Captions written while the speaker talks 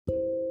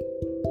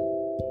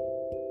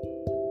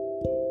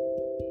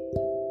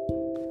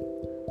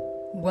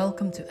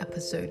Welcome to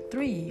episode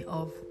 3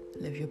 of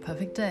Live Your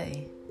Perfect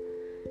Day.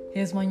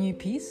 Here's my new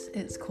piece.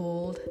 It's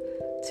called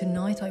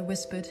Tonight I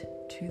Whispered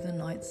to the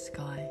Night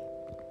Sky.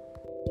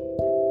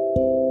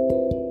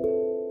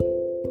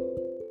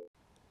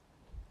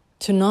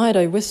 Tonight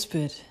I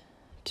whispered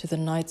to the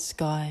night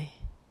sky,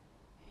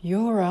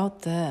 you're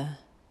out there.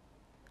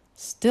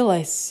 Still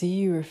I see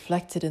you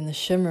reflected in the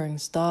shimmering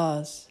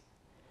stars,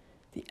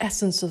 the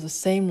essence of the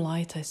same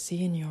light I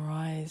see in your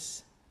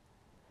eyes.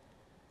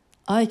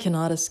 I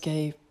cannot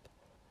escape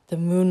the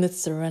moonlit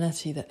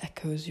serenity that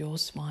echoes your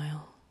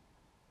smile.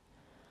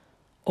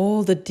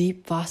 All the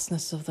deep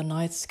vastness of the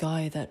night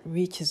sky that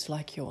reaches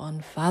like your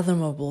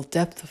unfathomable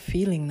depth of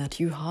feeling that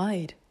you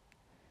hide.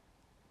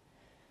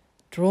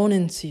 Drawn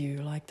into you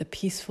like the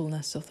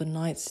peacefulness of the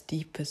night's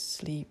deepest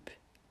sleep,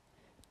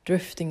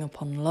 drifting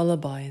upon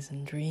lullabies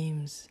and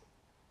dreams.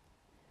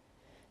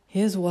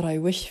 Here's what I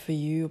wish for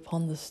you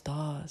upon the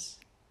stars.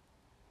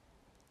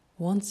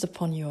 Once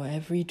upon your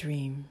every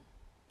dream,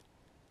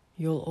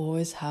 you'll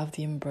always have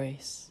the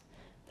embrace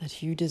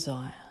that you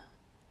desire,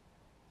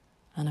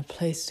 and a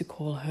place to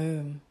call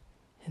home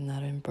in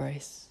that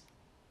embrace.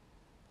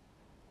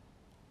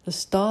 The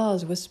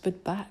stars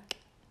whispered back,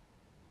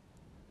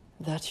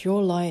 that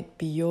your light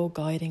be your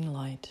guiding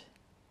light,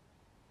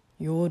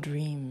 your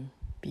dream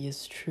be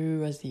as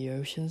true as the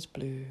ocean's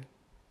blue.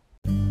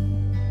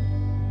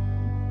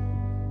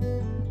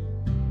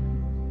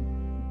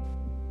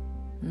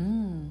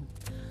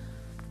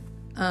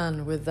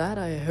 And with that,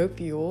 I hope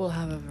you all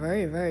have a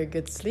very, very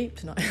good sleep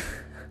tonight.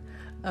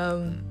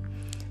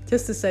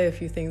 Just to say a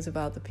few things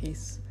about the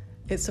piece.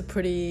 It's a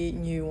pretty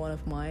new one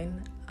of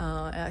mine. It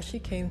actually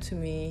came to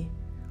me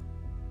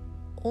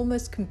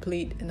almost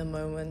complete in a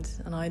moment,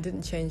 and I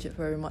didn't change it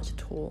very much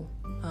at all.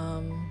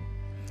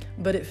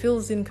 But it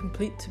feels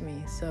incomplete to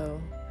me,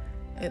 so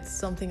it's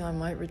something I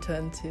might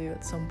return to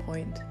at some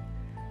point,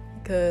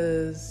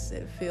 because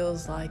it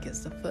feels like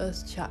it's the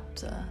first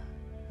chapter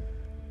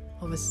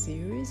of a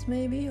series,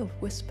 maybe, of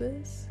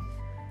whispers.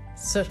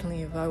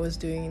 Certainly, if I was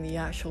doing the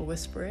actual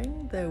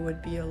whispering, there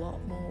would be a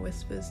lot more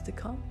whispers to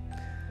come.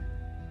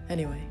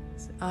 Anyway,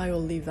 I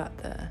will leave that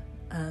there.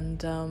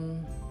 And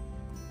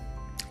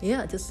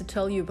just to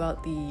tell you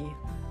about the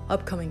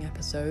upcoming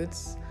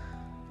episodes,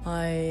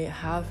 I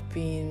have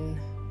been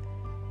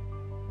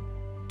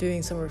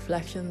doing some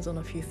reflections on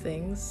a few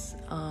things,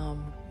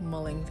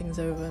 mulling things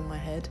over in my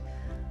head.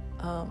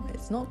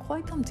 It's not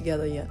quite come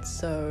together yet,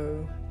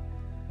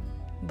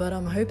 but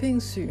I'm hoping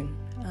soon,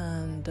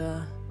 and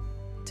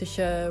to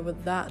share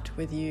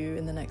with you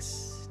in the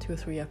next 2 or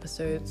 3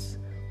 episodes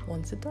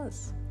once it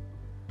does.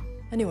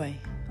 Anyway,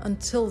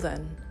 until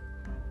then,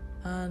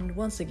 and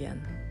once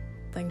again,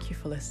 thank you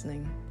for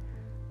listening,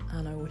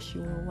 and I wish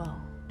you all well.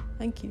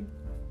 Thank you.